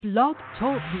Blog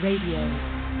Talk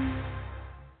Radio.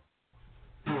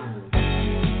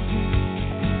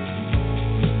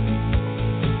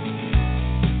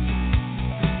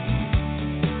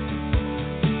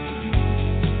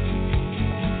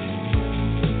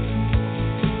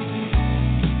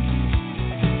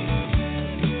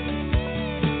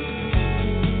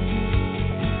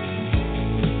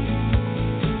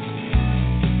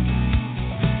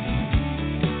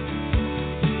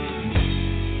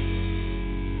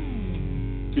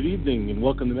 And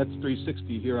welcome to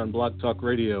Mets360 here on Blog Talk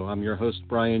Radio. I'm your host,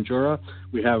 Brian Jura.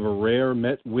 We have a rare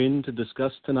Met win to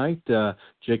discuss tonight.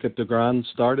 Jacob deGrom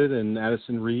started and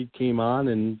Addison Reed came on,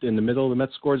 and in the middle, the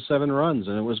Mets scored 7 runs,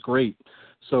 and it was great.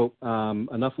 So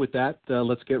enough with that.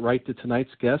 Let's get right to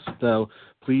tonight's guest.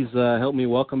 Please help me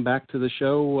welcome back to the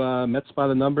show, Mets by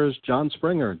the Numbers, Jon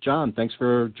Springer. Jon, thanks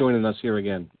for joining us here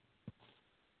again.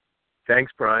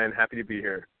 Thanks, Brian. Happy to be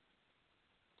here.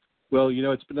 Well, you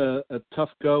know, it's been a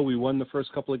tough go. We won the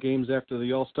first couple of games after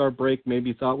the All-Star break.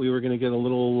 Maybe thought we were going to get a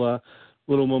little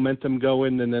momentum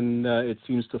going, and then it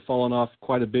seems to have fallen off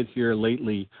quite a bit here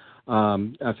lately.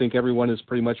 I think everyone is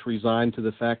pretty much resigned to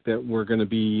the fact that we're going to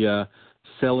be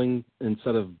selling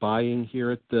instead of buying here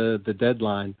at the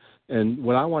deadline. And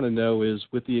what I want to know is,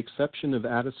 with the exception of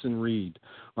Addison Reed,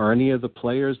 are any of the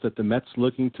players that the Mets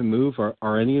looking to move,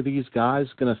 are any of these guys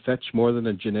going to fetch more than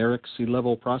a generic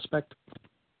C-level prospect?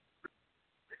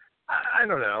 I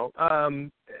don't know.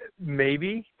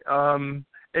 Maybe.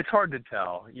 It's hard to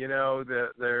tell. You know,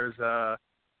 there's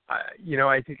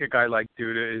I think a guy like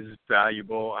Duda is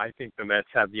valuable. I think the Mets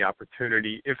have the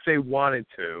opportunity, if they wanted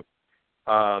to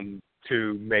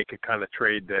make a kind of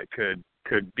trade that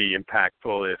could be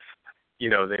impactful if, you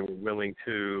know, they were willing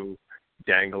to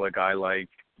dangle a guy like,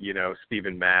 you know,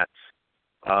 Steven Matz,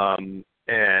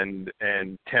 and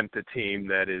tempt a team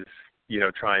that is, you know,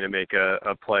 trying to make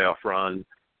a playoff run,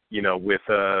 you know, with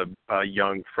a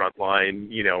young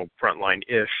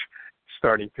frontline-ish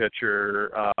starting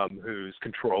pitcher who's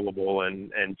controllable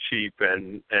and cheap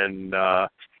and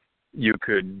you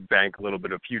could bank a little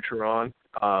bit of future on.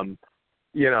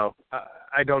 You know,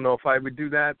 I don't know if I would do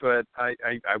that, but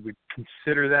I would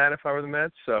consider that if I were the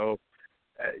Mets. So,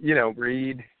 you know,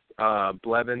 Reed,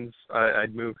 Blevins,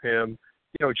 I'd move him.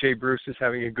 You know, Jay Bruce is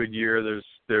having a good year.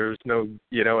 There's no,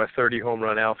 you know, a 30 home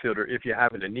run outfielder if you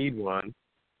happen to need one.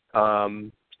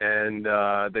 And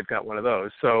they've got one of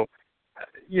those. So,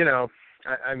 you know,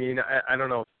 I mean, I don't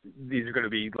know if these are going to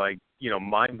be like, you know,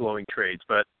 mind-blowing trades,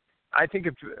 but I think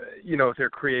if, you know, if they're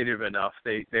creative enough,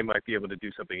 they might be able to do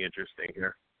something interesting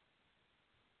here.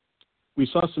 We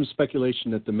saw some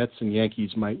speculation that the Mets and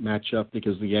Yankees might match up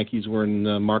because the Yankees were in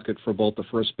the market for both a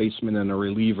first baseman and a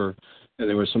reliever, and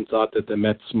there was some thought that the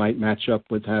Mets might match up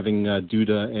with having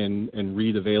Duda and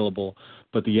Reed available,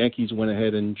 but the Yankees went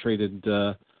ahead and traded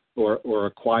or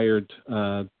acquired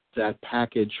that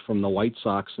package from the White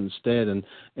Sox instead,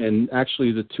 and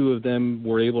actually the two of them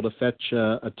were able to fetch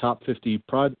a top 50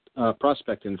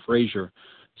 prospect in Frazier.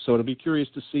 So it'll be curious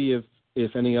to see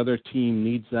if any other team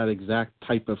needs that exact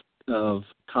type of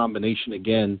combination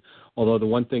again, although the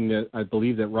one thing that I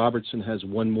believe that Robertson has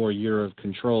one more year of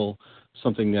control,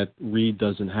 something that Reed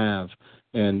doesn't have.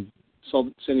 And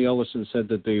Sandy Alderson said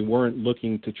that they weren't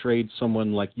looking to trade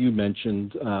someone like you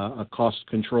mentioned, a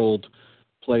cost-controlled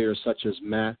player such as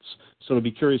Matz. So it'll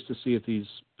be curious to see if these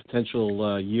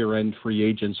potential year-end free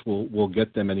agents will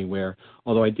get them anywhere.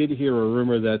 Although I did hear a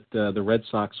rumor that the Red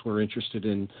Sox were interested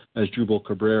in Asdrubal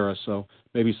Cabrera, so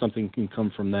maybe something can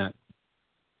come from that.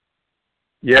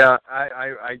 Yeah,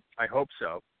 I hope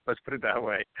so. Let's put it that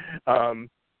way.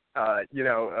 You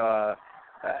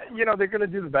know, they're going to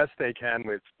do the best they can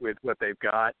with what they've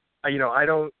got. You know,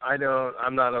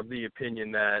 I'm not of the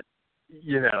opinion that,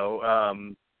 you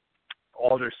know,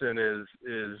 Alderson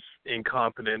is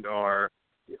incompetent or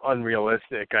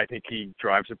unrealistic. I think he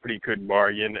drives a pretty good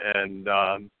bargain,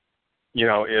 and you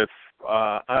know, if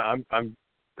I'm kind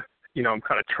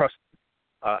of trust.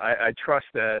 I trust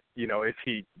that, you know, if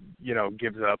he, you know,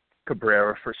 gives up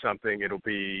Cabrera for something, it'll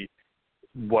be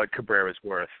what Cabrera's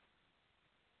worth.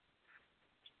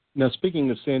 Now,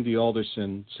 speaking of Sandy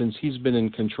Alderson, since he's been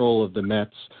in control of the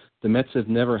Mets have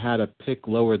never had a pick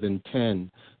lower than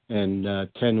 10, and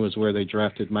 10 was where they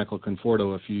drafted Michael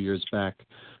Conforto a few years back.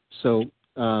 So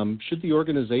should the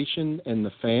organization and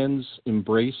the fans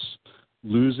embrace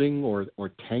losing or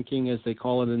tanking, as they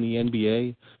call it in the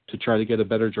NBA, to try to get a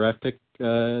better draft pick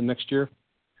next year?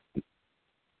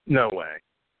 No way.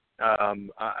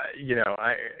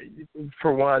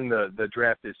 For one, the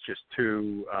draft is just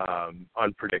too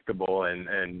unpredictable,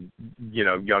 and you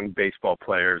know, young baseball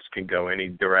players can go any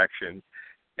direction.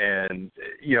 And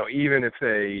you know, even if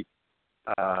they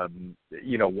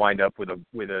wind up with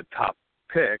a top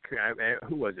pick.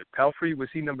 Who was it? Pelfrey, was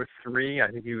he number 3?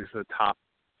 I think he was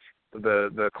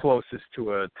the closest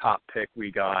to a top pick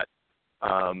we got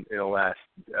in the last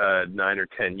 9 or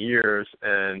 10 years,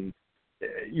 and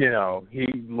he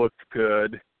looked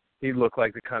good. He looked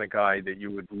like the kind of guy that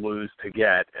you would lose to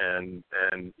get, and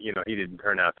he didn't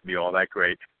turn out to be all that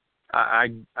great. I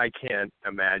can't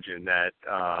imagine that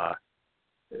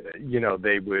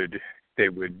they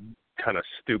would kind of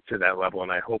stoop to that level,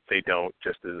 and I hope they don't,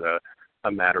 just as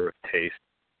a matter of taste.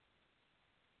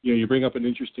 You bring up an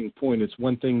interesting point. It's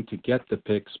one thing to get the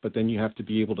picks, but then you have to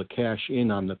be able to cash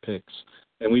in on the picks.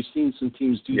 And we've seen some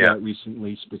teams do that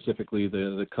recently, specifically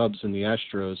the Cubs and the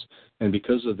Astros. And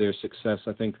because of their success,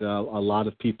 I think a lot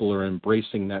of people are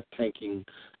embracing that tanking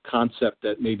concept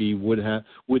that maybe would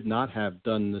not have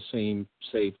done the same,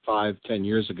 say, 5-10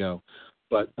 years ago.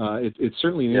 But it's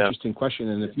certainly an interesting question.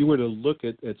 And if you were to look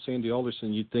at Sandy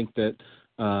Alderson, you'd think that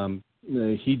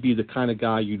he'd be the kind of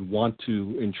guy you'd want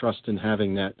to entrust in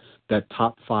having that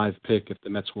top 5 pick if the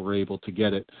Mets were able to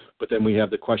get it. But then we have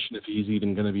the question if he's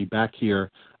even going to be back here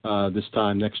this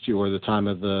time next year or the time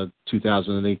of the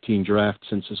 2018 draft,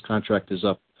 since his contract is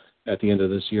up at the end of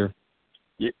this year.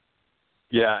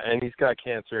 Yeah, and he's got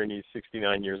cancer and he's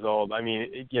 69 years old. I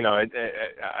mean,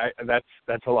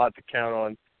 that's a lot to count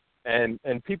on.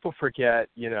 And people forget,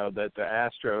 that the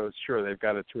Astros, sure, they've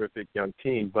got a terrific young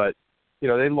team, but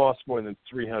they lost more than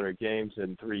 300 games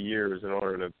in 3 years in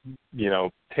order to,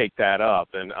 take that up.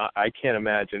 And I can't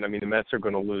imagine. I mean, the Mets are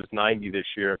going to lose 90 this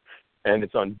year, and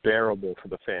it's unbearable for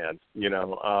the fans,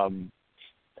 and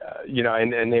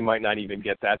they might not even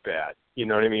get that bad. You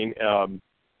know what I mean?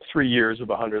 3 years of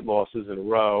 100 losses in a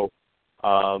row,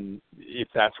 if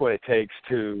that's what it takes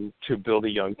to build a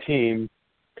young team,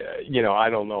 I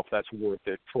don't know if that's worth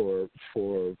it for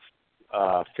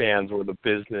fans or the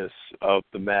business of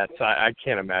the Mets. I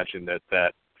can't imagine that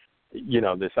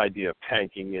this idea of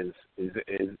tanking is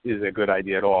a good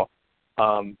idea at all.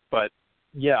 But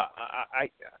yeah,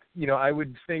 I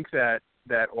would think that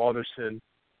Alderson.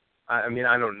 I mean,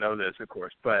 I don't know this, of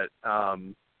course, but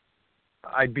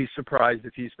I'd be surprised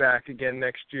if he's back again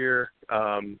next year.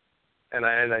 And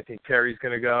I think Terry's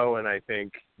going to go, and I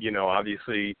think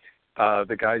obviously.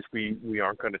 The guys we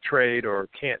aren't going to trade or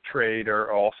can't trade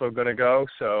are also going to go.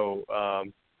 So,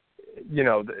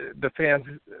 the fans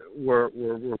were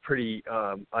pretty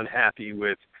unhappy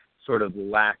with sort of the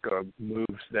lack of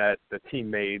moves that the team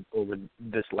made over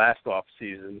this last off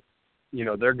season.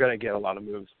 They're going to get a lot of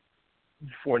moves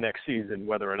for next season,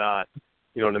 whether or not,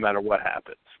 no matter what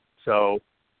happens. So,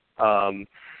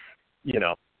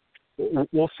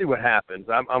 we'll see what happens.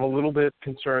 I'm a little bit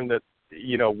concerned that,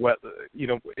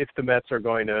 if the Mets are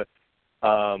going to,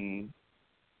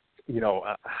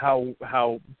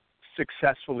 how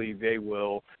successfully they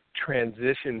will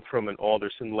transition from an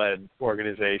Alderson-led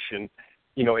organization.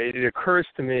 It occurs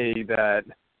to me that,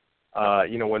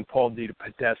 when Paul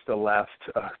DePodesta left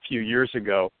a few years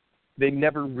ago, they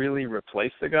never really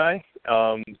replaced the guy.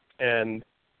 And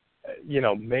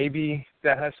maybe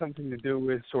that has something to do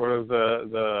with sort of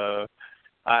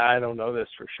I don't know this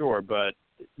for sure, but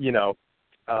they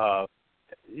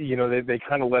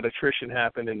kind of let attrition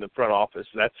happen in the front office.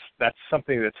 That's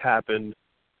something that's happened.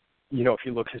 If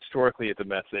you look historically at the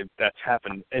Mets, that's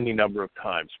happened any number of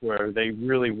times where they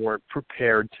really weren't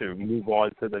prepared to move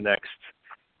on to the next,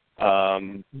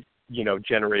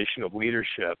 generation of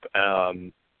leadership.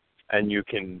 And you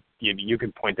can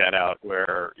point that out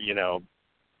where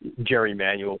Jerry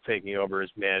Manuel taking over as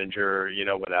manager,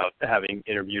 without having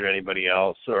interviewed anybody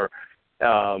else, or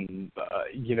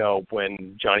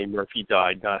when Johnny Murphy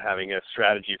died, not having a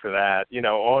strategy for that,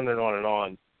 on and on and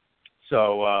on.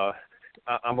 So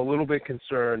I'm a little bit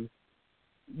concerned,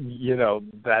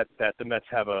 that the Mets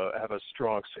have a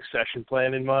strong succession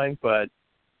plan in mind, but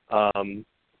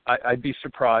I'd be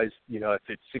surprised, if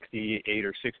it's 68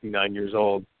 or 69 years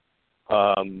old,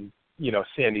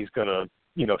 Sandy's going to,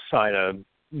 sign a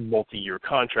multi-year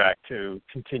contract to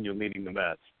continue leading the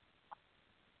Mets.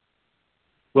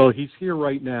 Well, he's here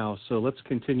right now, so let's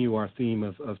continue our theme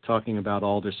of talking about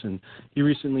Alderson. He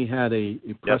recently had a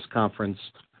press conference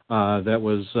that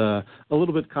was a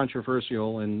little bit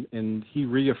controversial, and he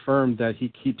reaffirmed that he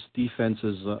keeps defense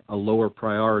as a lower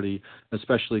priority,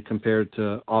 especially compared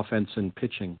to offense and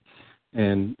pitching.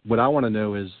 And what I want to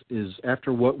know is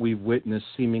after what we've witnessed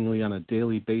seemingly on a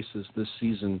daily basis this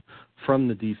season from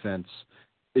the defense,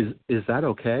 is that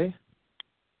okay?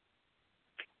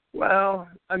 Well,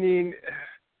 I mean,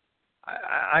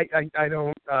 I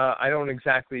don't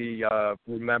exactly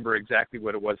remember exactly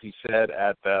what it was he said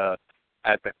at the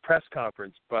press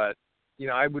conference, but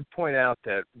I would point out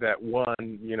that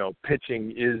one,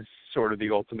 pitching is sort of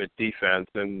the ultimate defense,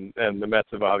 and the Mets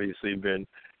have obviously been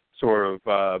sort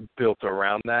of built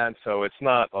around that. So it's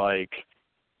not like,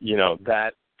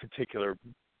 that particular,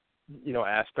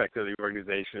 aspect of the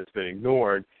organization has been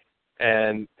ignored.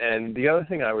 And the other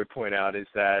thing I would point out is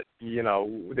that,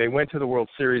 they went to the World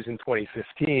Series in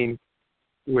 2015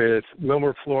 with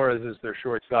Wilmer Flores as their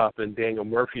shortstop and Daniel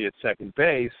Murphy at second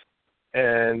base.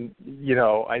 And,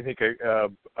 I think a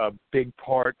big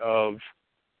part of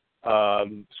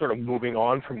sort of moving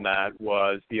on from that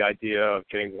was the idea of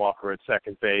getting Walker at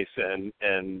second base and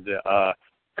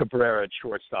Cabrera at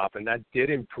shortstop, and that did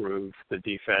improve the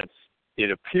defense,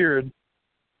 it appeared,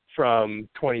 from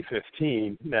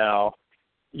 2015. Now,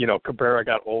 Cabrera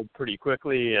got old pretty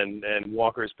quickly, and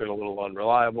Walker's been a little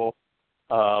unreliable.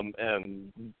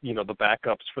 And, the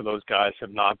backups for those guys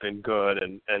have not been good,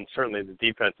 and certainly the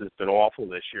defense has been awful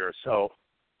this year. So,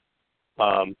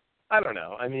 I don't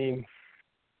know. I mean,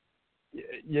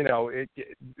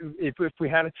 if we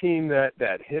had a team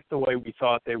that hit the way we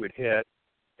thought they would hit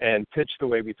and pitched the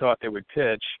way we thought they would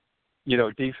pitch,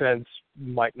 defense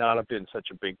might not have been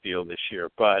such a big deal this year.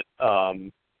 But,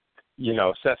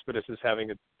 Cespedes is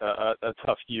having a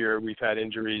tough year. We've had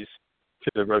injuries to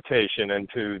the rotation and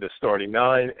to the starting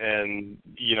nine, and,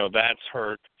 that's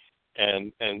hurt.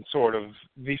 And sort of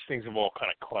these things have all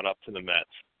kind of caught up to the Mets.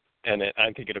 And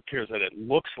I think it appears that it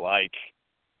looks like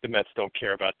the Mets don't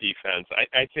care about defense.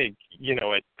 I think,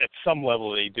 at some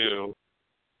level they do,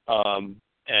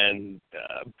 and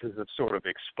because it's sort of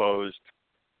exposed,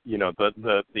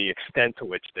 the extent to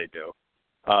which they do.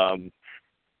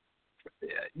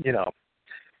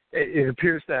 It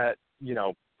appears that,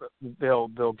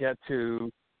 they'll get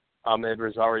to Ahmed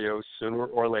Rosario sooner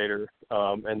or later,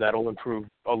 and that'll improve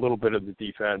a little bit of the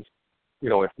defense.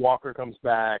 If Walker comes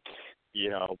back,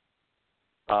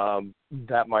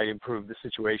 that might improve the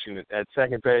situation at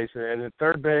second base. And at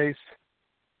third base,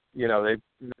 they've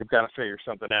got to figure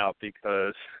something out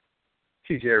because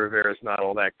T.J. Rivera's not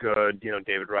all that good.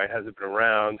 David Wright hasn't been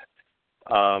around.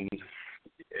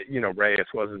 Reyes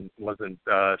wasn't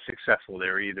successful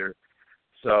there either.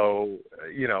 So,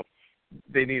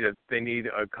 they need a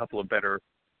couple of better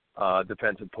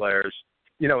defensive players.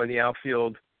 In the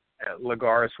outfield,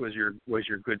 Lagares was your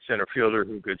good center fielder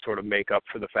who could sort of make up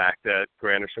for the fact that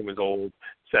Granderson was old.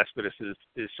 Cespedes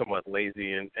is somewhat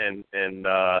lazy and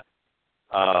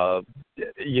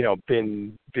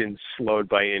been slowed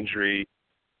by injury,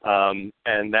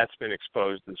 and that's been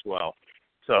exposed as well.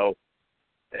 So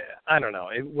I don't know.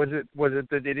 Was it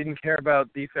that they didn't care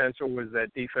about defense, or was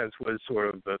that defense was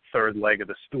sort of the third leg of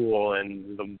the stool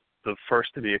and the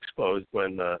first to be exposed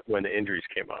when the injuries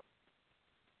came up?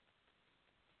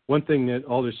 One thing that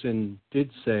Alderson did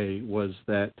say was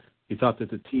that he thought that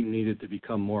the team needed to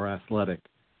become more athletic,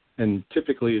 and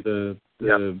typically the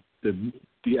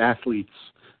athletes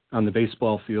on the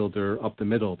baseball field are up the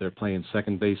middle. They're playing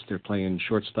second base, they're playing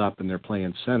shortstop, and they're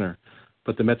playing center.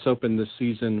 But the Mets opened this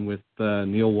season with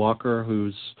Neil Walker,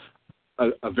 who's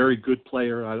a very good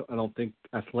player. I don't think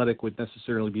athletic would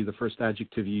necessarily be the first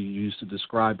adjective you use to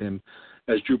describe him.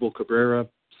 As Jubal Cabrera,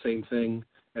 same thing.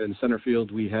 And in center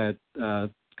field, we had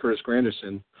Curtis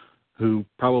Granderson, who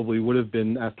probably would have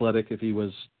been athletic if he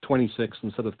was 26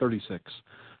 instead of 36.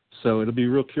 So it'll be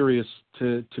real curious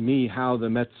to me how the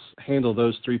Mets handle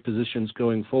those three positions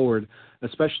going forward,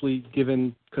 especially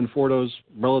given Conforto's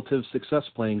relative success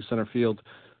playing center field,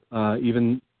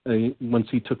 even once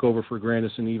he took over for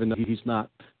Granderson, even though he's not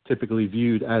typically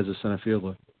viewed as a center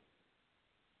fielder.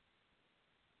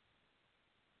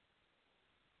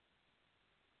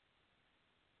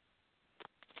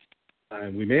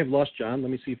 We may have lost John.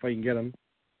 Let me see if I can get him.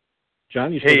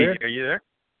 John, you still there? Hey, are you there?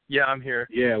 Yeah, I'm here.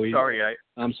 Yeah,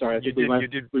 I'm sorry. I think we might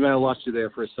have lost you there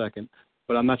for a second.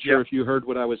 But I'm not sure if you heard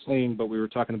what I was saying, but we were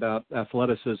talking about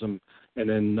athleticism and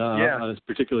then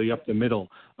particularly up the middle.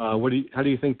 How do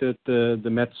you think that the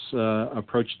Mets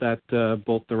approach that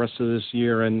both the rest of this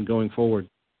year and going forward?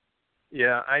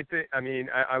 Yeah, I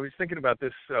was thinking about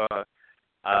this. There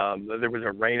was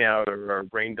a rainout or a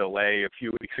rain delay a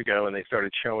few weeks ago, and they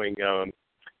started showing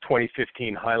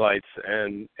 2015 highlights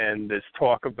and this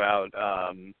talk about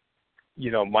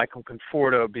Michael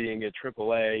Conforto being at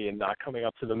AAA and not coming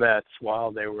up to the Mets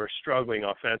while they were struggling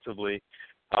offensively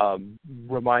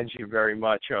reminds you very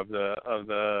much of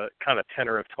the kind of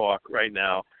tenor of talk right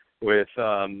now with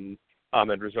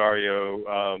Ahmed Rosario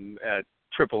at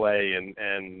AAA and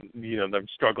them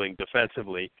struggling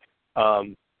defensively.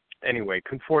 Anyway,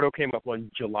 Conforto came up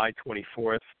on July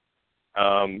 24th.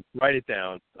 Write it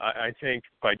down. I think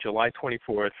by July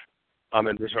 24th,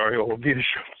 Ahmed Rosario will be the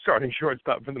starting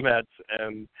shortstop for the Mets,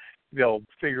 and they'll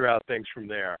figure out things from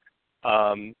there.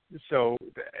 So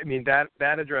I mean that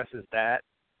addresses that.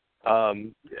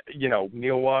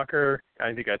 Neil Walker,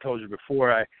 I think I told you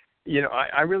before,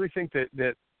 I really think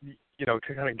that to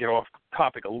kind of get off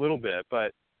topic a little bit,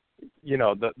 but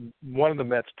one of the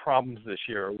Mets' problems this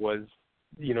year was,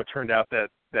 turned out that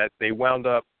they wound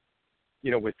up,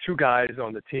 with two guys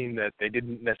on the team that they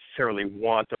didn't necessarily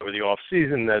want over the off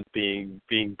season, that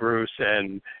being Bruce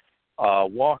and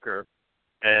Walker,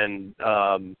 and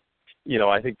I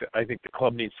think the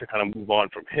club needs to kind of move on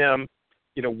from him,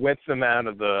 with them out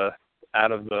of the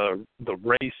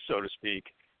race, so to speak,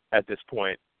 at this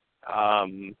point.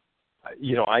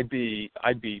 I'd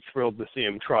be thrilled to see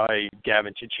him try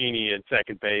Gavin Cecchini at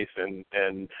second base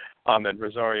and Ahmed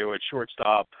Rosario at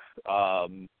shortstop.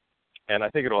 And I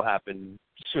think it'll happen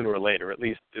sooner or later. At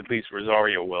least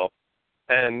Rosario will.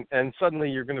 And suddenly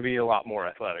you're going to be a lot more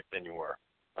athletic than you were.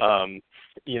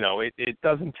 It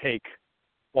doesn't take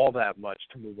all that much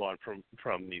to move on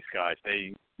from these guys.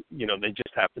 They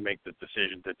just have to make the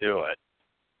decision to do it.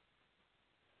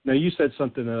 Now, you said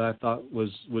something that I thought was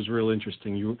real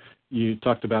interesting. You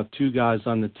talked about two guys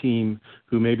on the team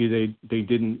who maybe they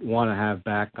didn't want to have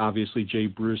back. Obviously, Jay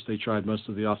Bruce, they tried most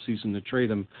of the offseason to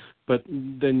trade him. But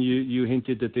then you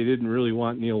hinted that they didn't really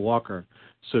want Neil Walker.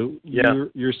 So yeah.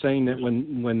 You're saying that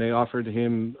when they offered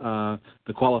him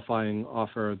the qualifying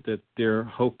offer, that their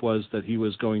hope was that he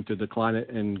was going to decline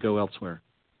it and go elsewhere?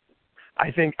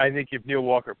 I think if Neil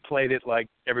Walker played it like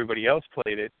everybody else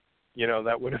played it,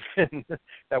 that would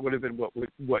have been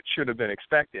what should have been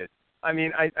expected. I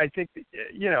mean, I think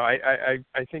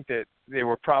I think that they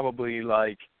were probably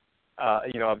like,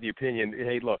 of the opinion,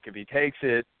 hey, look, if he takes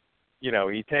it,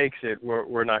 he takes it.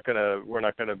 We're not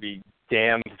gonna be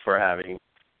damned for having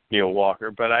Neil Walker.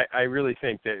 But I really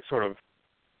think that sort of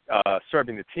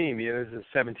serving the team, this is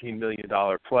a $17 million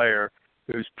player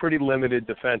who's pretty limited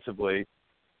defensively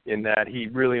in that he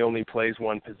really only plays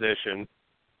one position.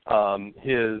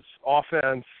 His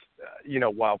offense,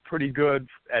 while pretty good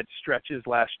at stretches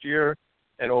last year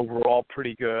and overall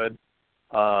pretty good,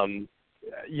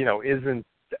 isn't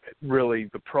really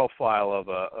the profile of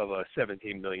a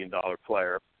 $17 million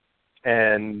player.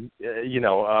 And,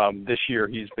 this year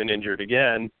he's been injured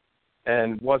again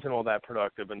and wasn't all that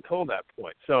productive until that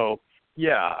point. So,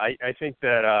 yeah, I think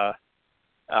that,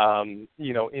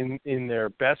 in their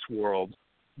best world,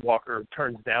 Walker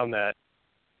turns down that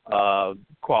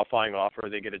qualifying offer.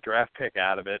 They get a draft pick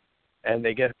out of it, and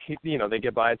they get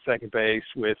by at second base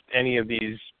with any of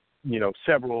these,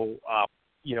 several,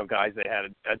 guys they had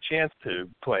a chance to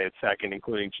play at second,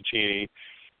 including Cecchini,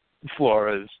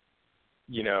 Flores,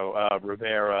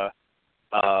 Rivera,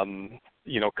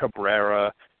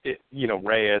 Cabrera,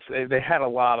 Reyes. They had a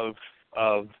lot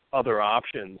of other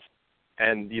options,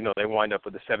 and they wind up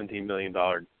with a $17 million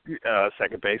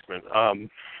second baseman.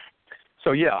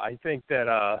 So yeah, I think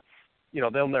that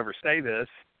they'll never say this,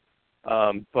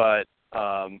 but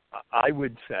I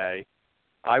would say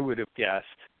I would have guessed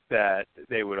that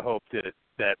they would have hoped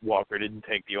that Walker didn't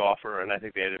take the offer, and I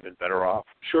think they'd have been better off.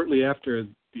 Shortly after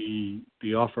the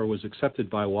offer was accepted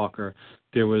by Walker,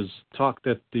 there was talk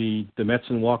that the Mets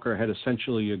and Walker had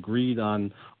essentially agreed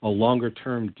on a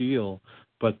longer-term deal,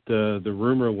 but the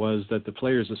rumor was that the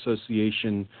Players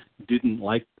Association didn't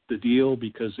like the deal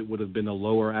because it would have been a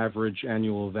lower average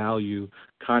annual value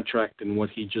contract than what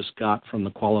he just got from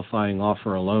the qualifying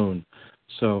offer alone.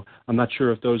 So I'm not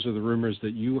sure if those are the rumors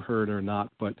that you heard or not,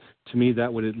 but to me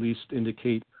that would at least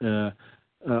indicate a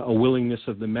willingness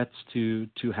of the Mets to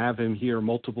have him here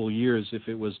multiple years if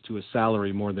it was to a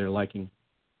salary more their liking.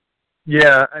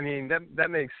 Yeah, I mean, that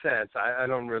makes sense. I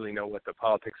don't really know what the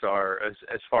politics are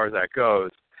as far as that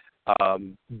goes.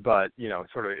 But,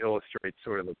 sort of illustrates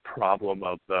sort of the problem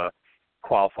of the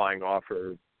qualifying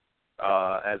offer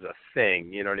as a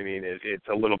thing. You know what I mean? It's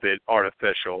a little bit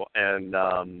artificial. And,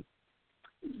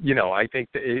 I think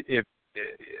that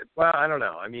I don't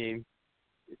know. I mean,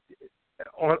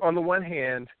 on the one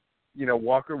hand,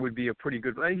 Walker would be a pretty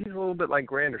good, he's a little bit like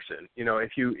Granderson.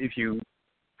 If you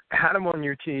had him on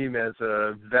your team as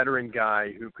a veteran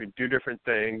guy who could do different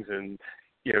things and,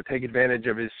 take advantage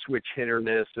of his switch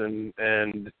hitterness and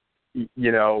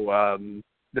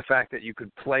the fact that you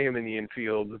could play him in the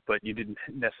infield, but you didn't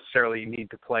necessarily need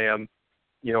to play him,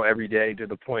 every day to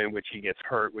the point in which he gets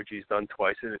hurt, which he's done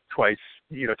twice,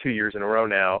 2 years in a row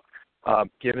now.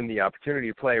 Given the opportunity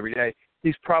to play every day,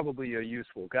 he's probably a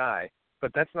useful guy,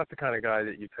 but that's not the kind of guy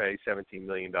that you pay $17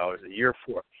 million a year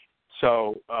for.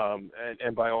 So,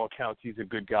 and by all accounts, he's a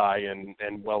good guy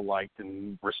and well-liked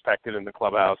and respected in the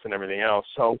clubhouse and everything else.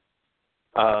 So,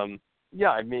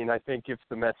 yeah, I mean, I think if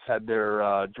the Mets had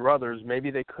their druthers, maybe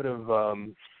they could have,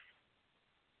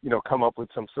 come up with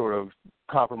some sort of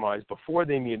compromise before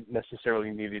they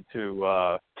necessarily needed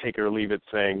to take it or leave it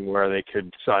thing where they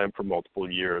could sign him for multiple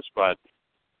years. But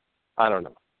I don't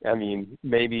know. I mean,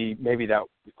 maybe that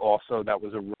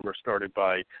was a rumor started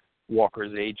by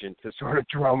Walker's agent to sort of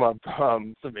drum up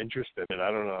some interest in it.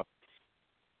 I don't know.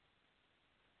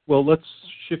 Well, let's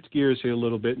shift gears here a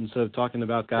little bit. Instead of talking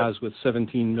about guys with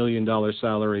 $17 million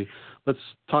salary, let's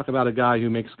talk about a guy who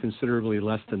makes considerably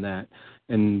less than that,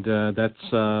 and that's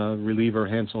reliever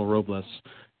Hansel Robles.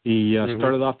 He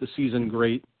started off the season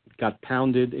great, got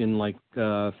pounded in like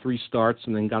 3 starts,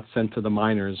 and then got sent to the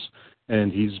minors,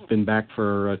 and he's been back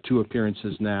for 2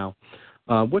 appearances now.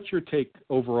 What's your take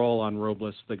overall on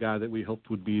Robles, the guy that we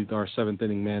hoped would be our 7th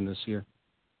inning man this year?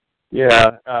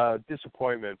 Yeah,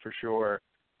 disappointment for sure.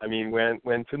 I mean,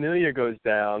 when Familia goes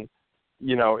down,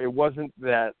 it wasn't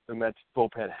that the Mets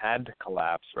bullpen had to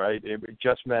collapse, right? It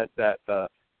just meant that the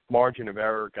margin of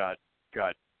error got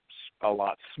a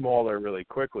lot smaller really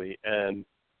quickly, and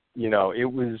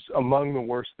it was among the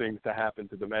worst things to happen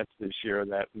to the Mets this year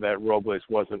that Robles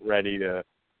wasn't ready to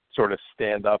sort of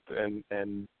stand up and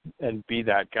be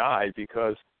that guy.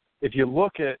 Because if you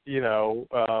look at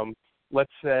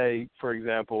let's say, for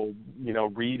example,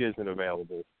 Reed isn't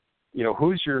available.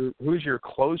 Who's your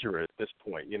closer at this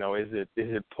point? Is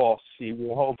it Paul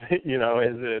Sewald? Is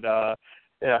it I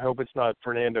hope it's not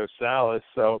Fernando Salas.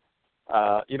 So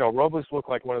Robles looked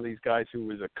like one of these guys who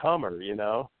was a comer.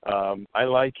 I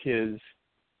like his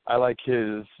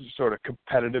sort of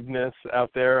competitiveness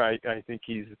out there. I think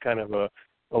he's kind of a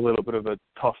little bit of a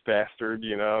tough bastard.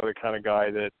 The kind of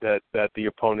guy that the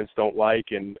opponents don't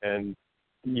like, and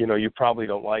you probably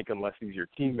don't like unless he's your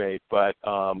teammate. But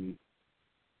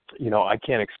I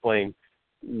can't explain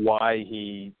why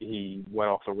he went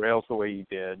off the rails the way he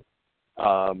did,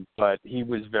 but he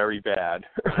was very bad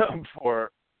for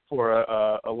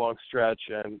a long stretch,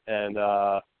 and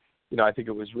I think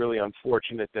it was really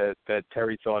unfortunate that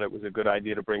Terry thought it was a good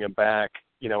idea to bring him back,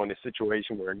 in a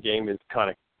situation where a game is kind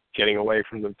of getting away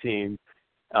from the team.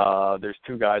 There's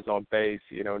 2 guys on base,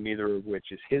 neither of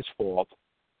which is his fault,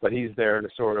 but he's there to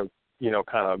sort of,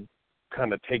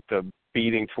 kind of take the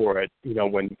beating for it,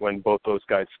 when both those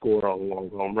guys score on a long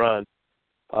home run.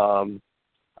 I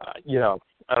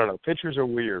don't know. Pitchers are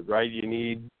weird, right? You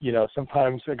need,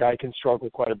 sometimes a guy can struggle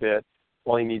quite a bit.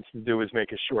 All he needs to do is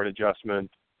make a short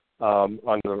adjustment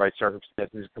under the right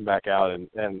circumstances, come back out,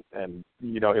 and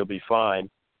he'll be fine.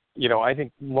 I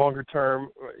think longer term,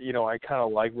 I kind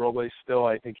of like Robles still.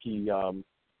 I think he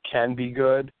can be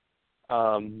good.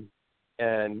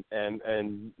 And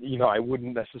I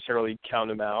wouldn't necessarily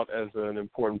count him out as an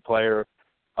important player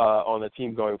on the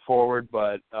team going forward,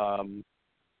 but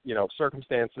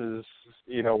circumstances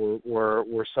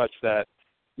were such that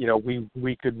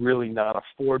we could really not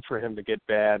afford for him to get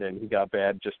bad, and he got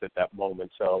bad just at that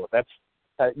moment. So that's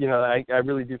I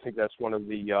really do think that's one of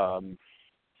the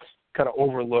kind of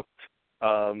overlooked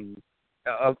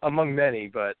among many,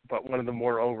 but one of the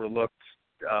more overlooked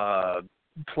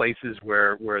places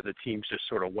where the teams just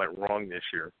sort of went wrong this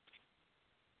year.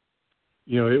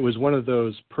 It was one of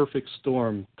those perfect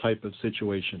storm type of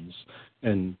situations,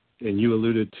 and you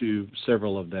alluded to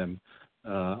several of them.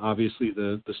 Obviously,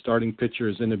 the starting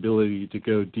pitcher's inability to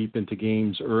go deep into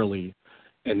games early,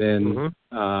 and then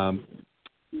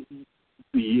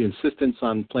the insistence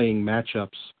on playing matchups,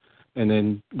 and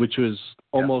then which was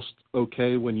almost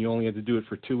okay when you only had to do it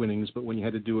for 2 innings, but when you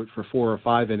had to do it for 4 or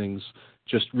 5 innings,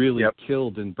 just really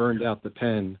killed and burned out the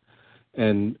pen.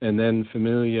 And then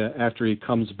Familia, after he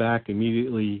comes back,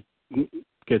 immediately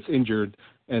gets injured,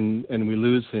 and we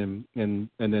lose him. And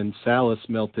then Salas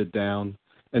melted down.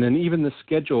 And then even the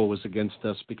schedule was against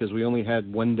us because we only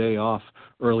had 1 day off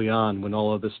early on when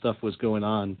all of this stuff was going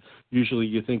on. Usually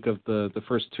you think of the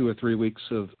first 2 or 3 weeks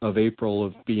of April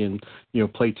of being,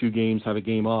 play 2 games, have a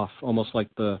game off, almost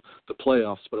like the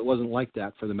playoffs, but it wasn't like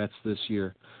that for the Mets this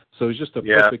year. So it was just a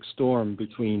perfect storm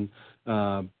between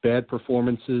bad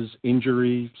performances,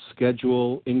 injury,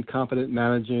 schedule, incompetent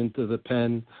management of the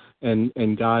pen,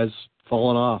 and guys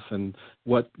fallen off. And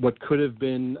what could have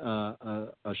been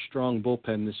a strong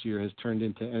bullpen this year has turned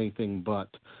into anything but.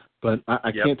 But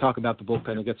I can't talk about the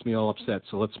bullpen. It gets me all upset,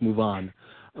 so let's move on.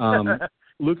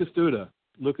 Lucas Duda.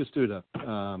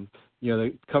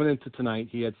 Coming into tonight,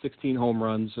 he had 16 home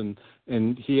runs,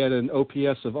 and he had an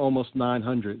OPS of almost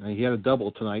 900. And he had a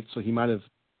double tonight, so he might have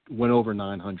went over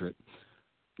 900.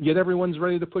 Yet everyone's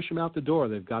ready to push him out the door.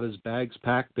 They've got his bags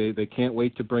packed. They can't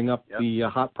wait to bring up the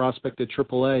hot prospect at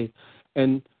AAA.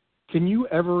 And can you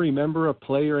ever remember a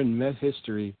player in Met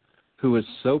history who was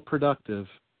so productive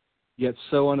yet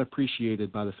so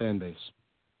unappreciated by the fan base?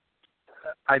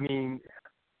 I mean,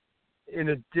 in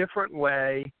a different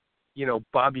way,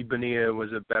 Bobby Bonilla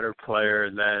was a better player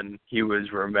than he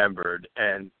was remembered,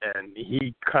 and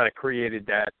he kind of created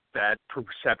that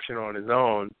perception on his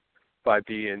own by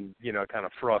being, kind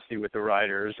of frosty with the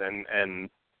writers and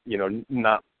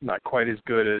not quite as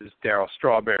good as Darryl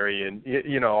Strawberry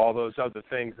and, all those other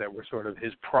things that were sort of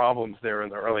his problems there in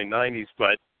the early 90s.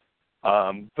 But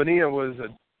Bonilla was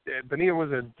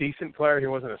a decent player. He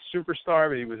wasn't a superstar,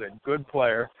 but he was a good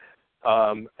player.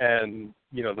 And,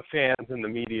 the fans and the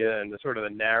media and the sort of the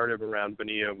narrative around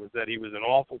Bonilla was that he was an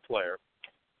awful player.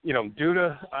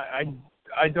 Duda,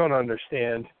 I don't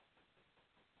understand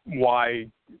why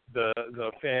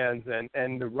the fans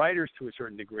and the writers to a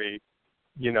certain degree,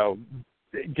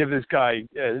 give this guy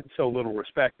so little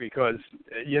respect because,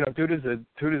 Duda's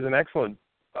an excellent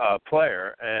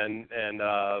player and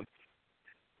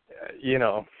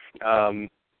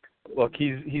look,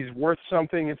 he's worth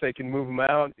something if they can move him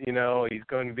out. He's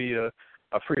going to be a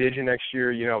free agent next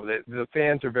year. The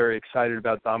fans are very excited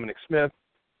about Dominic Smith.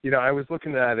 I was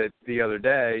looking at it the other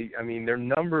day. I mean, their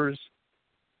numbers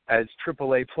as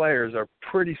AAA players are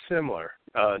pretty similar,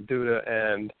 Duda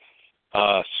and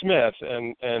Smith.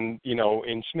 And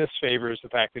in Smith's favor is the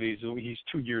fact that he's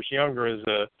 2 years younger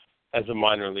as a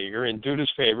minor leaguer. In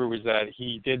Duda's favor was that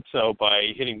he did so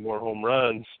by hitting more home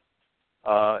runs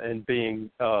and being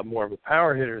more of a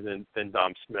power hitter than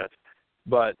Dom Smith.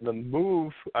 But the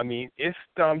move, I mean, if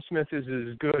Dom Smith is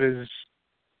as good as,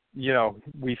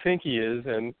 we think he is,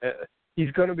 and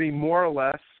he's going to be more or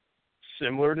less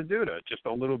similar to Duda, just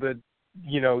a little bit,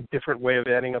 different way of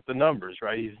adding up the numbers,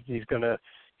 right? He's going to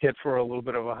hit for a little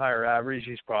bit of a higher average.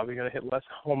 He's probably going to hit less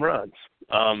home runs.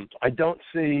 I don't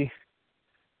see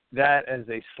that as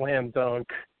a slam dunk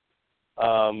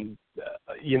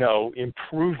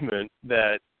improvement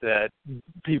that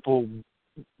people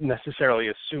necessarily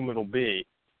assume it'll be.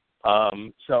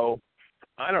 So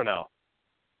I don't know.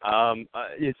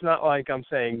 It's not like I'm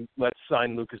saying let's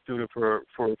sign Lucas Duda for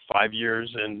 5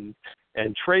 years and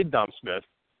trade Dom Smith,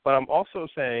 but I'm also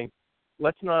saying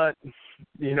let's not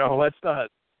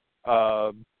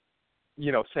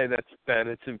say that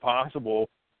it's impossible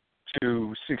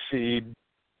to succeed.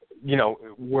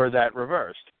 Were that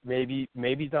reversed? Maybe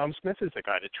Dom Smith is the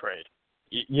guy to trade.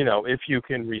 If you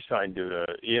can re-sign Duda.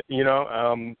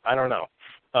 I don't know.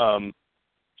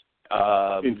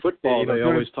 In football, they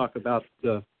always talk about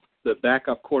the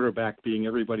backup quarterback being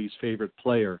everybody's favorite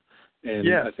player.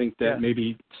 And I think that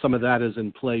maybe some of that is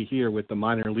in play here with the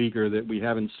minor leaguer that we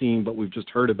haven't seen, but we've just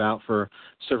heard about for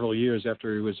several years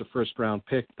after he was a first-round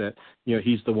pick that,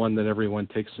 he's the one that everyone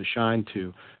takes a shine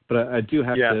to. But I do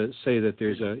have to say that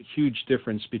there's a huge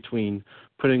difference between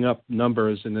putting up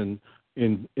numbers and then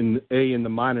in the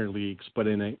minor leagues, but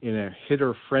in a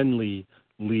hitter-friendly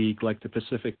league like the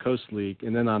Pacific Coast League,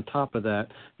 and then on top of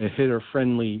that, a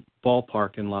hitter-friendly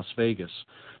ballpark in Las Vegas.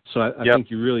 So I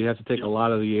think you really have to take a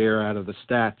lot of the air out of the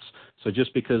stats. So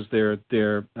just because their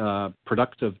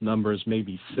productive numbers may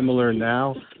be similar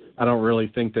now, I don't really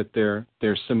think that they're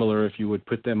similar if you would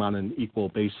put them on an equal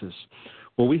basis.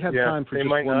 Well, we have time for just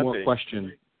one more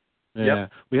question. Yeah,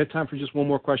 we have time for just one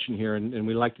more question here, and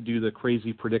we like to do the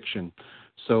crazy prediction.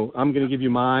 So I'm going to give you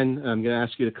mine. I'm going to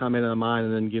ask you to comment on mine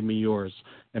and then give me yours.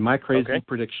 And my crazy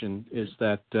prediction is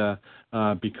that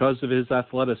because of his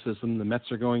athleticism, the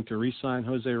Mets are going to re-sign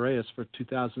Jose Reyes for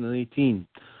 2018.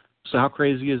 So how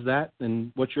crazy is that,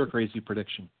 and what's your crazy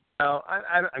prediction? Well,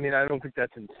 I mean, I don't think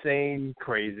that's insane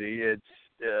crazy. It's,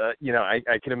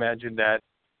 I can imagine that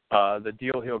the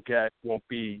deal he'll get won't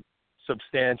be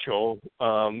substantial,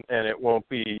 and it won't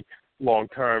be long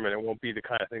term, and it won't be the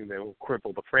kind of thing that will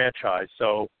cripple the franchise.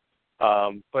 So,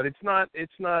 but it's not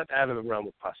out of the realm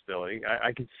of possibility.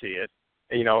 I can see it.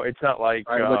 It's not like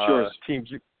all right, what's yours?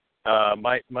 Teams.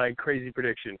 My crazy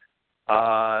prediction: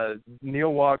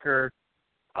 Neil Walker,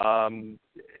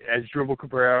 Asdrubal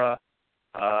Cabrera,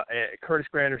 Curtis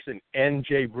Granderson, and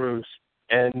Jay Bruce,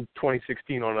 and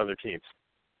 2016 on other teams,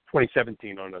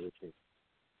 2017 on other teams.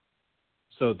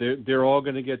 So they're all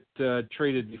going to get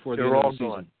traded before the end of the season.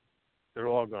 Gone. They're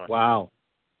all gone. Wow.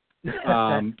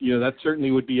 That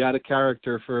certainly would be out of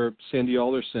character for Sandy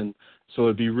Alderson. So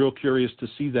it'd be real curious to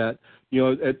see that.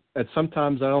 At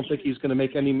sometimes I don't think he's going to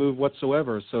make any move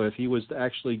whatsoever. So if he was to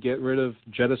actually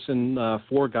jettison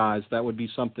 4 guys, that would be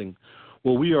something.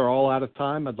 Well, we are all out of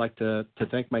time. I'd like to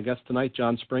thank my guest tonight,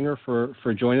 Jon Springer,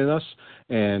 for joining us.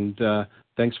 And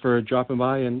thanks for dropping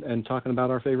by and talking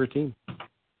about our favorite team.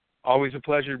 Always a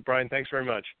pleasure, Brian. Thanks very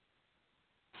much.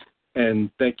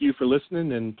 And thank you for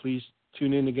listening, and please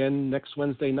tune in again next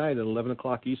Wednesday night at 11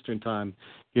 o'clock Eastern Time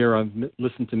here on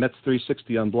Listen to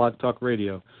Mets360 on Blog Talk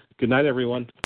Radio. Good night, everyone.